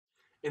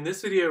In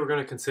this video, we're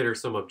going to consider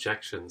some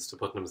objections to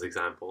Putnam's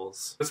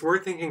examples. It's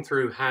worth thinking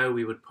through how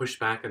we would push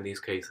back in these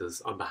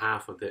cases on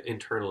behalf of the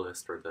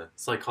internalist or the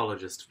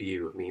psychologist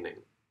view of meaning.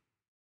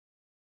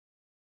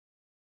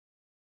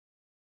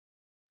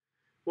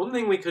 One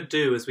thing we could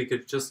do is we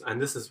could just, and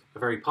this is a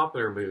very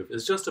popular move,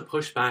 is just to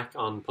push back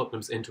on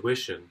Putnam's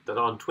intuition that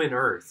on twin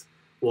Earth,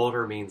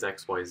 water means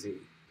XYZ.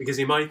 Because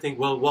you might think,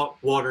 well, what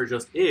water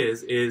just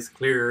is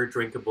clear,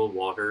 drinkable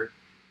water,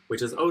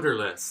 which is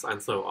odorless,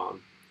 and so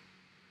on.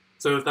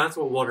 So if that's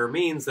what water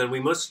means, then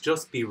we must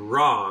just be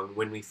wrong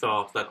when we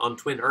thought that on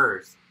twin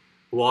Earth,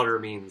 water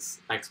means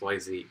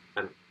XYZ,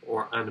 and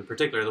in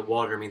particular that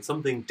water means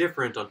something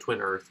different on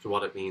twin Earth to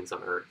what it means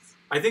on Earth.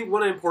 I think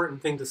one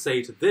important thing to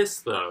say to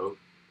this, though,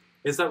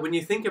 is that when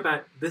you think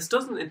about this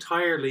doesn't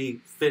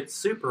entirely fit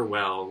super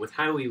well with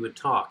how we would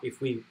talk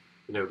if we,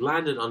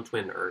 landed on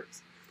twin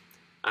Earth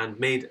and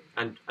made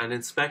and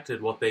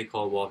inspected what they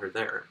call water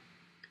there.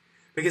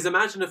 Because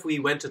imagine if we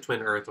went to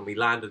twin Earth and we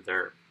landed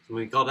there. When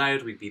we got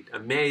out, we'd be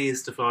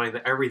amazed to find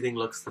that everything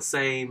looks the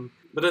same.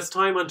 But as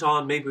time went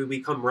on, maybe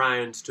we come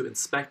round to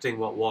inspecting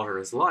what water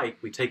is like.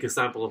 We take a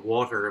sample of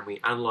water and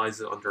we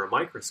analyze it under a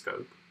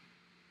microscope.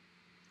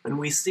 And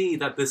we see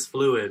that this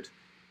fluid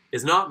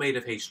is not made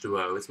of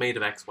H2O, it's made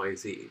of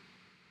XYZ.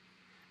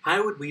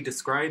 How would we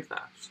describe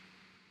that?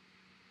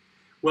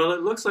 Well,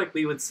 it looks like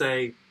we would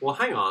say, well,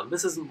 hang on,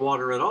 this isn't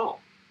water at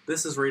all.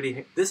 This is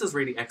really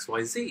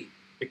XYZ.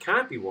 It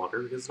can't be water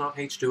because it's not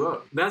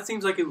H2O. That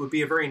seems like it would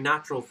be a very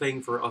natural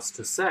thing for us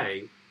to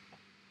say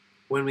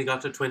when we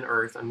got to twin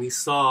Earth and we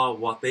saw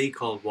what they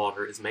called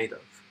water is made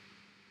of.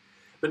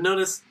 But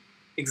notice,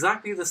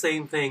 exactly the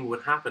same thing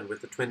would happen with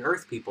the twin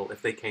Earth people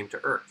if they came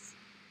to Earth.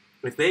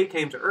 If they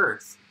came to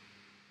Earth,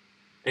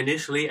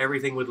 initially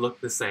everything would look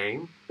the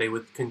same. They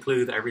would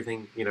conclude that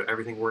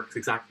everything works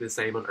exactly the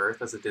same on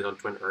Earth as it did on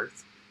twin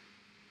Earth.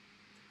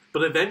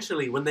 But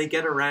eventually, when they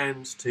get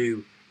around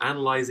to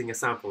analyzing a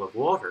sample of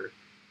water,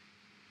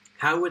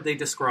 how would they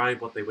describe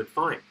what they would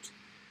find?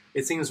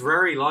 It seems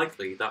very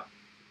likely that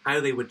how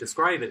they would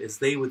describe it is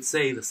they would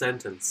say the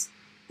sentence,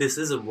 "This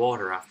isn't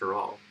water after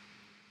all.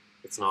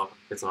 It's not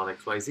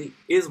XYZ."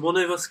 Is one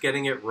of us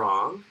getting it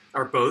wrong?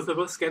 Are both of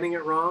us getting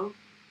it wrong?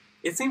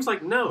 It seems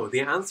like no. The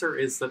answer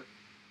is that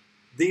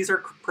these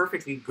are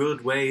perfectly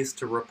good ways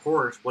to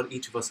report what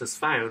each of us has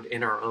found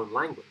in our own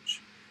language.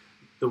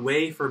 The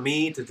way for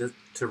me to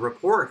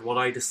report what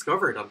I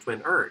discovered on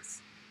twin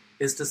Earth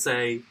is to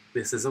say,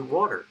 this isn't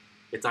water.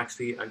 It's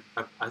actually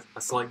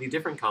a slightly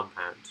different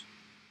compound.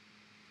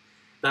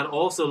 That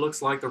also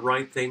looks like the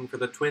right thing for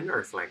the twin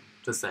Earthling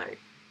to say.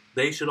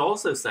 They should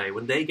also say,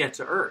 when they get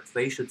to Earth,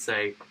 they should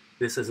say,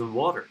 this isn't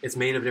water. It's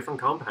made of a different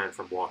compound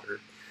from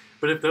water.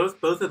 But if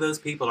both of those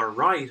people are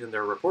right in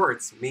their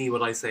reports, me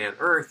what I say on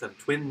Earth, and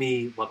twin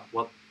me what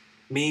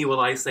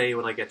I say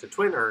when I get to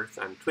twin Earth,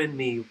 and twin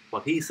me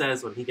what he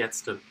says when he gets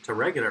to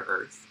regular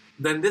Earth,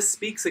 then this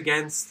speaks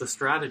against the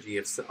strategy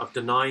of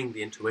denying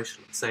the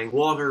intuition, saying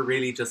water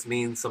really just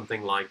means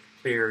something like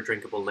clear,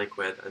 drinkable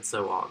liquid, and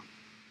so on.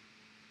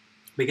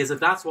 Because if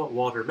that's what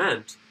water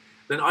meant,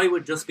 then I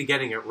would just be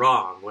getting it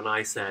wrong when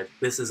I said,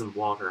 this isn't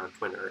water on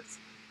twin Earth.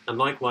 And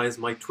likewise,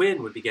 my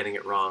twin would be getting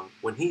it wrong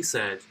when he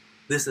said,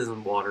 this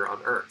isn't water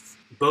on Earth.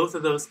 Both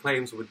of those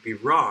claims would be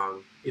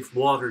wrong if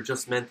water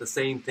just meant the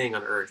same thing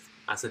on Earth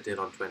as it did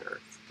on twin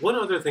Earth. One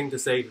other thing to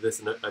say to this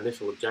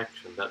initial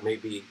objection, that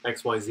maybe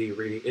XYZ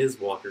really is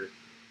water,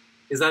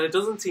 is that it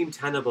doesn't seem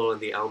tenable in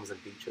the elms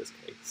and beeches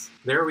case.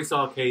 There we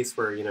saw a case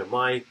where,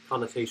 my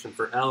connotation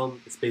for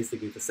elm is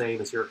basically the same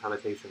as your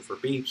connotation for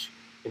beech,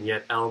 and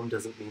yet elm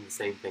doesn't mean the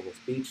same thing as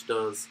beech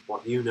does.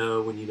 What you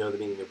know when you know the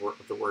meaning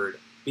of the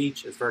word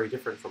beech is very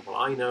different from what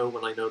I know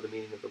when I know the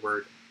meaning of the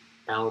word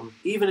elm.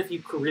 Even if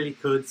you really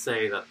could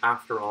say that,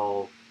 after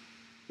all,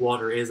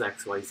 water is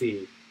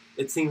XYZ,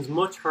 it seems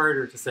much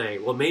harder to say,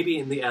 well, maybe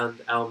in the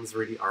end, elms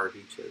really are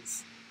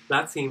beeches.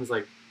 That seems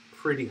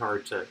pretty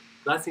hard to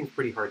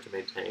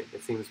maintain.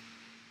 It seems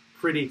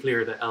pretty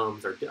clear that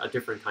elms are a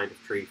different kind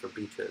of tree from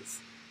beeches.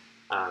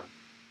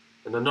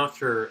 And I'm not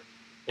sure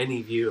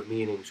any view of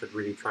meaning should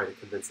really try to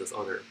convince us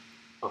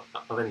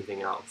of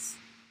anything else.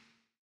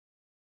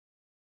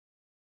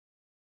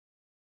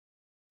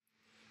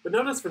 But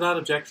notice, for that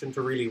objection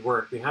to really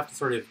work, we have to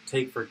sort of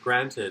take for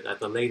granted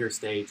at the later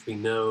stage we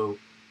know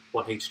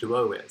what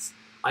H2O is.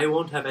 I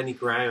won't have any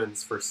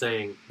grounds for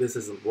saying this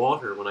isn't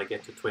water when I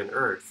get to twin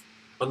Earth,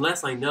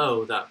 unless I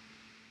know that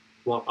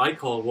what I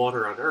call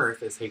water on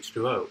Earth is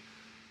H2O.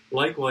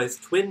 Likewise,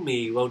 twin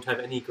me won't have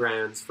any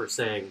grounds for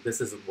saying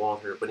this isn't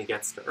water when he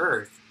gets to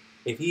Earth,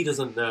 if he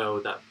doesn't know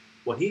that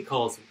what he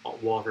calls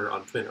water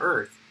on twin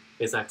Earth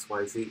is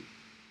XYZ.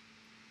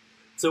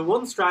 So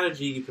one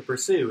strategy you could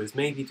pursue is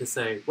maybe to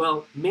say,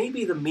 well,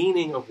 maybe the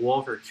meaning of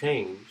water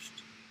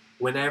changed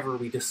whenever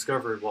we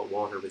discovered what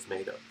water was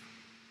made of.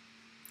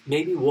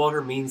 Maybe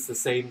water means the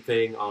same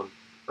thing on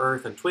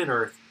Earth and twin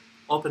Earth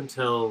up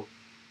until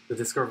the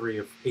discovery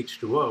of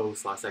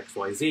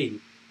H2O/XYZ,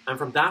 and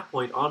from that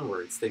point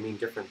onwards they mean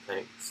different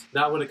things.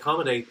 That would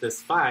accommodate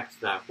this fact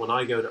that when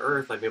I go to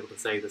Earth I'm able to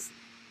say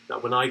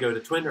That when I go to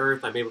twin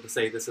Earth, I'm able to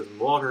say this isn't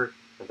water,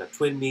 and that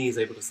twin me is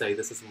able to say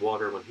this isn't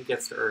water when he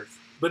gets to Earth.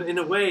 But in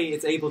a way,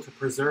 it's able to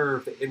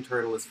preserve the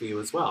internalist view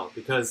as well,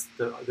 because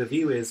the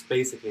view is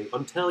basically,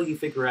 until you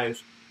figure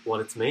out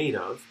what it's made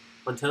of,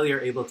 until you're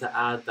able to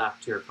add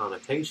that to your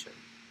connotation,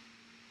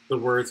 the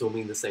words will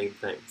mean the same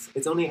things.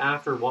 It's only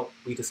after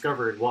we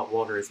discovered what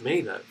water is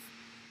made of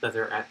that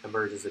there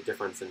emerges a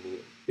difference in meaning.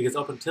 Because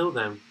up until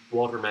then,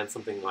 water meant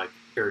something like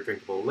clear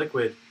drinkable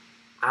liquid.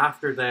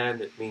 After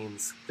then, it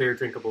means clear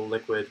drinkable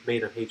liquid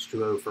made of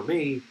H2O for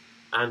me,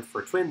 and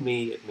for twin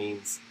me, it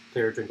means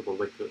clear drinkable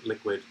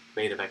liquid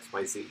made of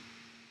XYZ.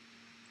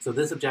 So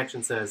this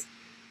objection says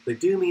they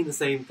do mean the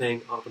same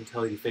thing up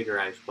until you figure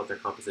out what their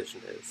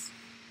composition is.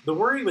 The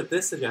worry with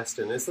this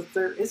suggestion is that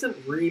there isn't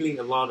really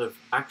a lot of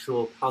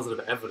actual positive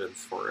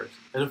evidence for it,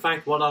 and in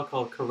fact what I'll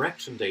call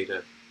correction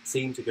data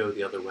seem to go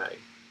the other way.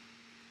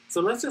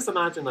 So let's just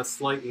imagine a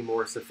slightly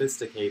more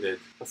sophisticated,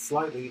 a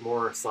slightly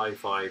more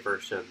sci-fi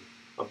version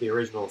of the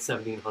original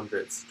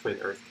 1700s twin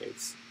Earth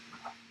case.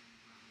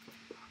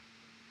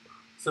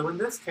 So in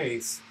this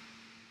case,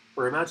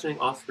 we're imagining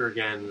Oscar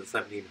again in the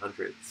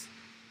 1700s.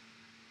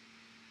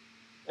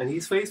 And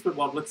he's faced with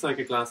what looks like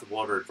a glass of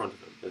water in front of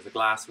him. There's a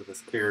glass with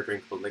this clear,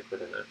 drinkable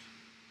liquid in it.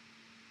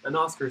 And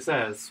Oscar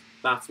says,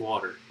 that's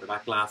water, or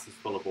that glass is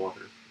full of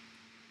water.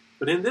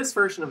 But in this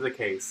version of the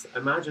case,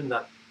 imagine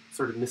that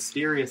sort of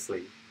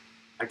mysteriously,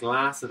 a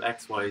glass of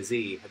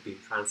XYZ had been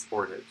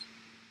transported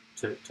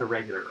to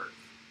regular Earth.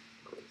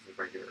 Oh, this is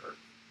regular Earth.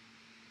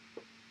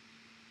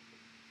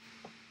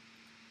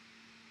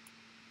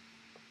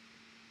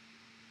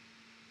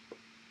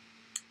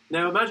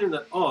 Now imagine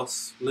that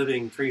us,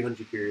 living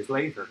 300 years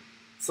later,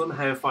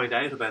 somehow find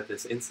out about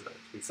this incident.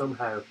 We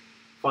somehow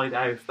find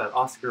out that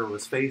Oscar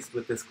was faced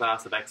with this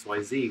glass of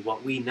XYZ,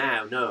 what we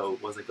now know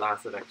was a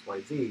glass of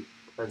XYZ,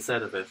 and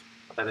said of it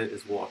that it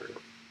is water.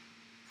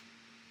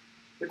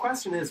 The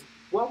question is,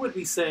 what would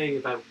we say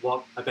about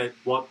what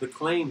the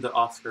claim that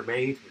Oscar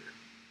made here?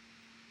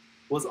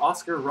 Was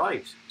Oscar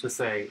right to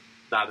say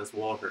that is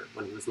water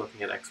when he was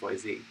looking at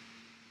XYZ?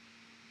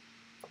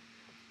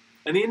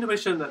 And the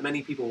intuition that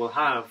many people will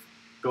have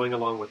going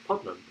along with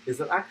Putnam is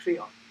that actually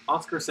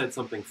Oscar said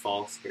something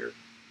false here.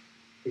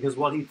 Because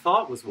what he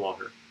thought was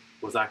water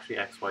was actually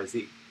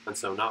XYZ, and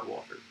so not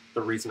water.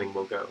 The reasoning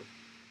will go.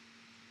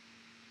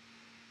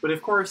 But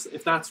of course,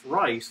 if that's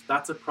right,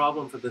 that's a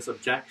problem for this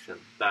objection,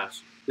 that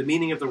the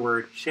meaning of the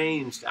word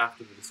changed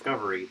after the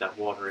discovery that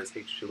water is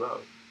H2O.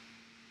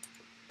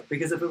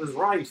 Because if it was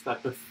right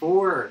that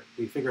before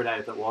we figured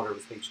out that water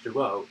was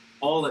H2O,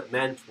 all it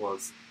meant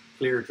was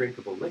clear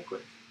drinkable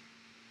liquid,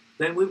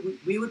 then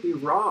we would be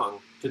wrong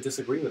to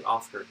disagree with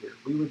Oscar here.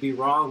 We would be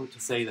wrong to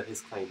say that his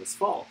claim is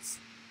false.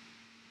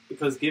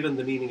 Because given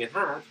the meaning it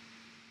had,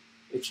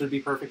 it should be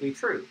perfectly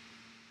true.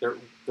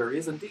 There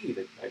is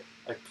indeed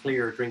a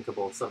clear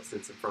drinkable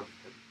substance in front of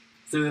him.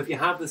 So if you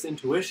have this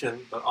intuition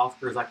that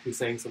Oscar is actually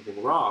saying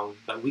something wrong,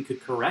 that we could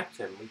correct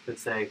him, we could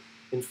say,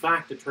 in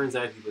fact, it turns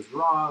out he was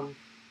wrong.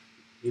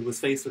 He was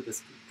faced with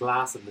this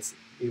glass of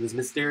he was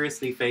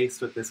mysteriously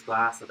faced with this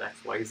glass of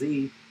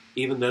XYZ,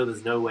 even though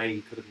there's no way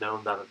he could have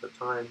known that at the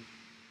time.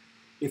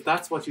 If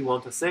that's what you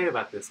want to say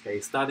about this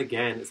case, that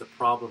again is a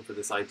problem for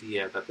this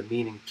idea that the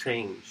meaning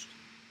changed.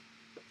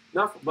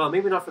 Well,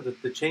 maybe not for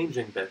the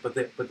changing bit, but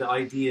the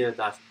idea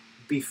that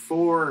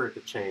before the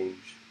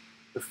change,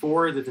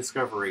 before the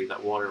discovery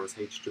that water was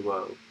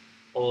H2O,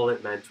 all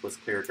it meant was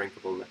clear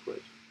drinkable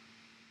liquid.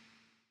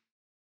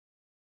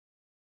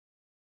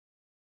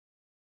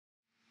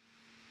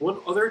 One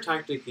other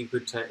tactic you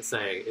could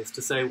say is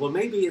to say, well,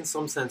 maybe in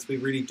some sense we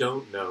really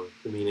don't know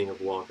the meaning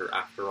of water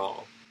after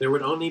all. There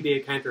would only be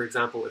a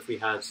counterexample if we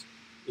had,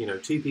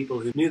 two people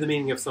who knew the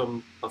meaning of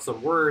some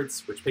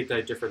words, which picked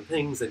out different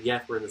things, and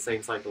yet were in the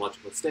same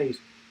psychological state.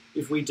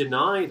 If we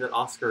deny that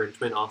Oscar and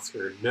twin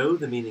Oscar know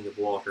the meaning of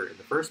water in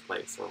the first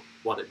place, or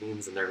what it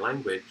means in their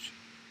language,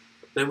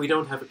 then we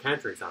don't have a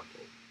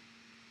counterexample.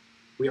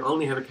 We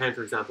only have a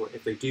counterexample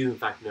if they do in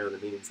fact know the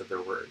meanings of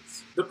their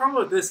words. The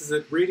problem with this is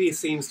it really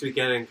seems to be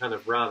getting kind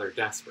of rather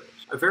desperate.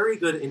 A very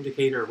good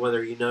indicator of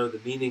whether you know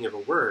the meaning of a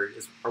word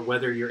is or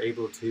whether you're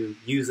able to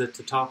use it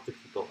to talk to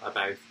people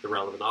about the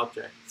relevant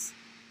objects.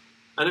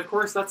 And of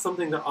course that's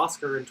something that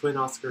Oscar and twin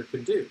Oscar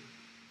can do.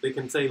 They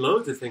can say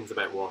loads of things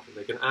about water.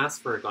 They can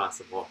ask for a glass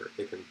of water.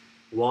 They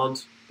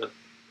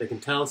can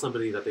tell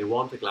somebody that they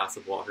want a glass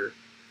of water.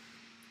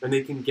 And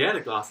they can get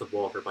a glass of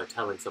water by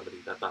telling somebody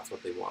that that's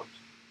what they want.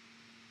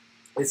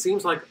 It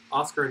seems like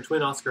Oscar and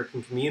twin Oscar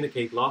can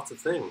communicate lots of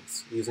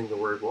things using the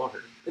word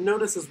water. And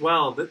notice as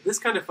well that this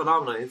kind of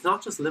phenomenon is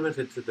not just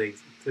limited to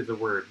the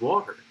word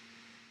water.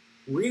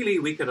 Really,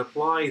 we could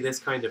apply this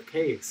kind of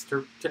case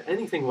to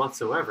anything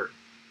whatsoever.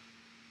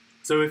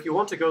 So if you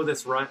want to go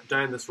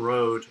down this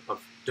road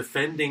of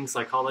defending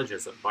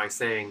psychologism by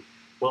saying,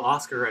 well,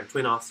 Oscar and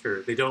twin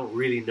Oscar, they don't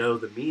really know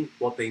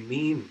what they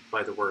mean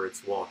by the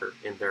words water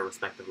in their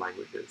respective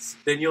languages,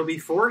 then you'll be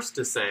forced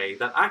to say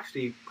that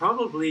actually,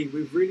 probably,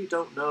 we really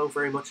don't know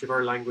very much of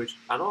our language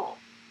at all.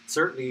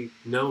 Certainly,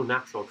 no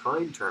natural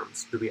kind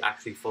terms do we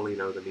actually fully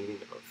know the meaning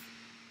of.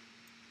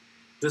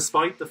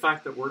 despite the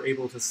fact that we're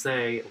able to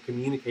say and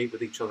communicate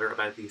with each other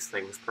about these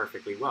things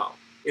perfectly well.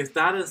 If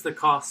that is the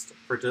cost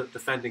for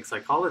defending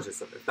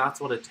psychologism, if that's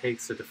what it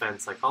takes to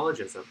defend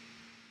psychologism,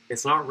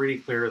 it's not really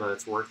clear that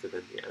it's worth it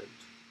in the end.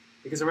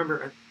 Because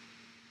remember,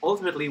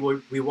 ultimately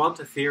we want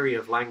a theory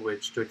of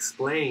language to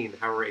explain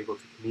how we're able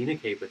to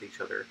communicate with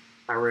each other,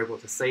 how we're able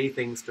to say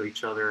things to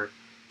each other,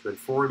 to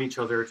inform each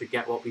other, to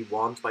get what we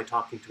want by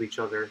talking to each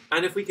other.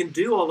 And if we can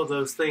do all of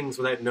those things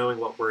without knowing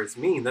what words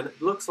mean, then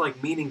it looks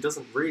like meaning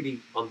doesn't really,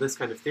 on this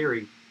kind of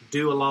theory,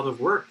 do a lot of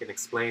work in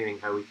explaining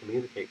how we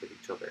communicate with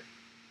each other.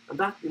 And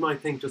that, you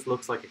might think, just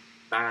looks like a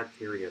bad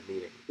theory of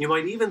meaning. You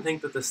might even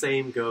think that the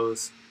same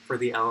goes for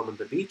the elm and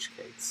the beech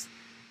case.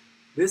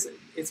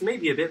 It's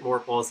maybe a bit more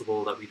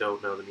plausible that we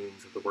don't know the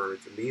meanings of the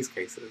words in these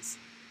cases.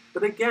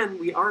 But again,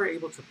 we are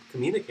able to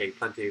communicate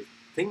plenty of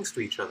things to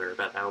each other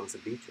about elms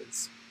and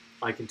beeches.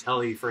 I can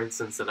tell you, for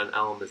instance, that an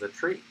elm is a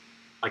tree.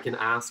 I can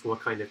ask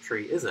what kind of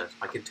tree is it.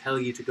 I can tell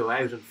you to go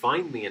out and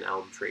find me an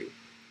elm tree.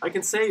 I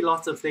can say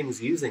lots of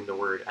things using the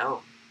word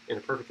elm in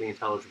a perfectly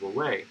intelligible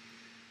way.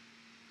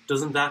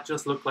 Doesn't that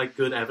just look like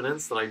good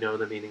evidence that I know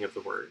the meaning of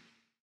the word?